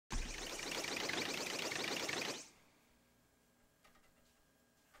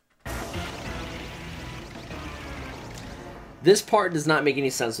This part does not make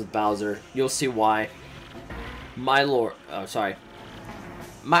any sense with Bowser. You'll see why. My lord. Oh, sorry.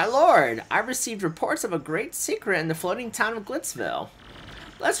 My lord, I received reports of a great secret in the floating town of Glitzville.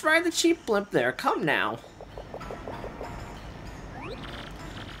 Let's ride the cheap blimp there. Come now.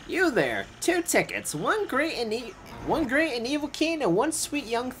 You there. 2 tickets. One great and evil king and one sweet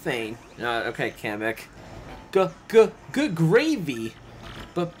young thing. Okay, Kamek. Good gravy.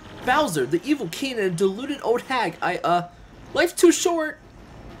 But Bowser, the evil king and a deluded old hag. Life's too short.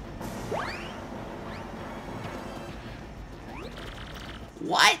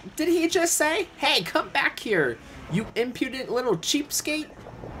 What did he just say? Hey, come back here, you impudent little cheapskate.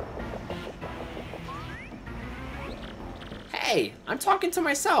 Hey, I'm talking to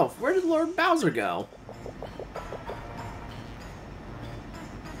myself. Where did Lord Bowser go?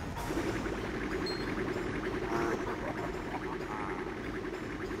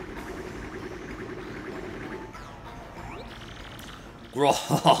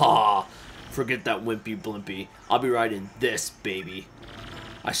 Forget that wimpy blimpy. I'll be riding this, baby.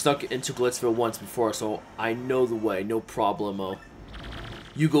 I stuck into Glitzville once before, so I know the way, no problemo.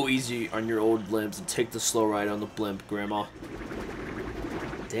 You go easy on your old limbs and take the slow ride on the blimp, Grandma.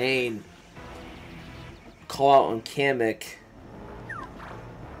 Dane. Call out on Kamek.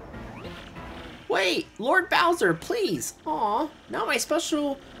 Wait, Lord Bowser, please. Aw, now my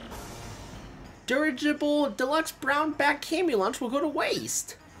special dirigible deluxe brown bag candy lunch will go to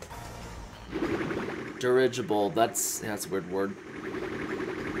waste. Dirigible, that's a weird word.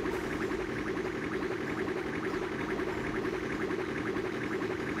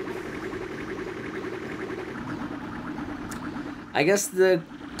 I guess the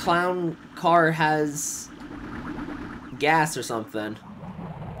clown car has gas or something.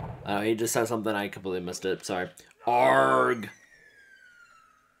 Oh, he just said something, I completely missed it. Sorry. Arg!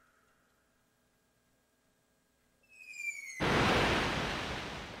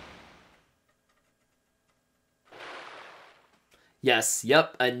 Yes,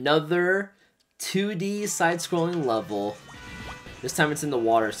 yep, another 2D side-scrolling level. This time it's in the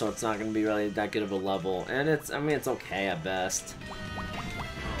water, so it's not going to be really that good of a level. And I mean, it's okay at best.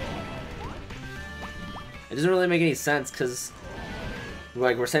 It doesn't really make any sense, because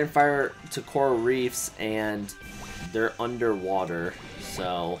like, we're setting fire to coral reefs, and they're underwater.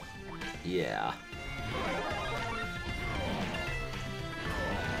 So, yeah.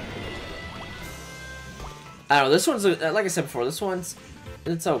 I don't know, this one's, like I said before,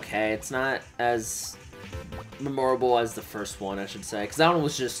 it's okay. It's not as memorable as the first one, I should say, because that one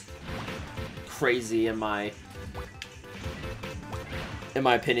was just crazy in my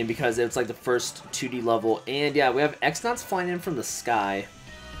opinion, because it's like the first 2D level. And yeah, we have X-Nauts flying in from the sky,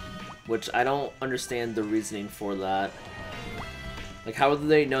 which I don't understand the reasoning for that. Like, how do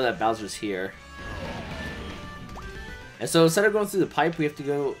they know that Bowser's here? And so instead of going through the pipe, we have to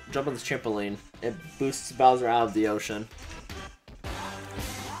go jump on this trampoline. It boosts Bowser out of the ocean.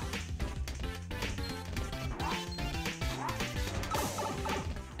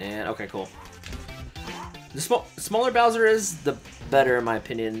 And, okay, cool. The smaller Bowser is, the better, in my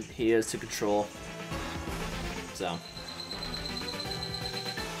opinion, he is to control. So.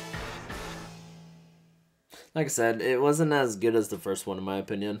 Like I said, it wasn't as good as the first one, in my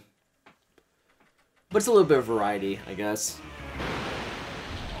opinion. But it's a little bit of variety, I guess.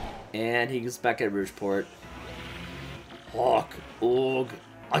 And he gets back at Rougeport. Hawk, ugh,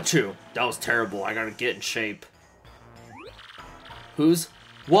 achoo, that was terrible, I gotta get in shape. Who's?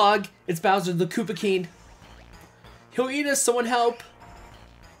 Wog, it's Bowser the Koopa King. He'll eat us, someone help.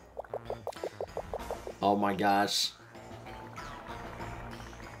 Oh my gosh.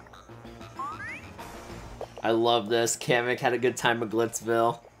 I love this. Kamek had a good time at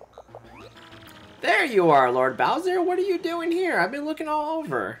Glitzville. There you are, Lord Bowser. What are you doing here? I've been looking all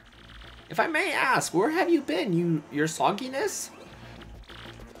over. If I may ask, where have you been, your sogginess?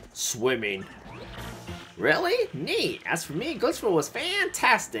 Swimming. Really? Neat. As for me, Glitzville was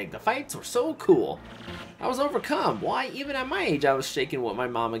fantastic. The fights were so cool. I was overcome. Why, even at my age, I was shaking what my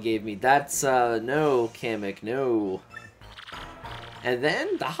mama gave me. That's, no, Kamek, no. And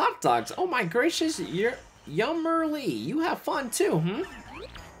then, the hot dogs. Oh my gracious, you're yummerly. You have fun too, hmm?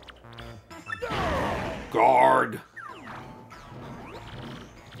 Guard.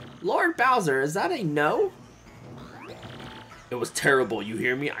 Lord Bowser, is that a no? It was terrible, you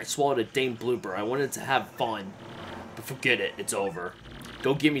hear me? I swallowed a dang blooper. I wanted to have fun. But forget it, it's over.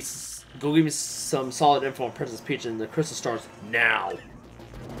 Go give me some solid info on Princess Peach and the Crystal Stars now.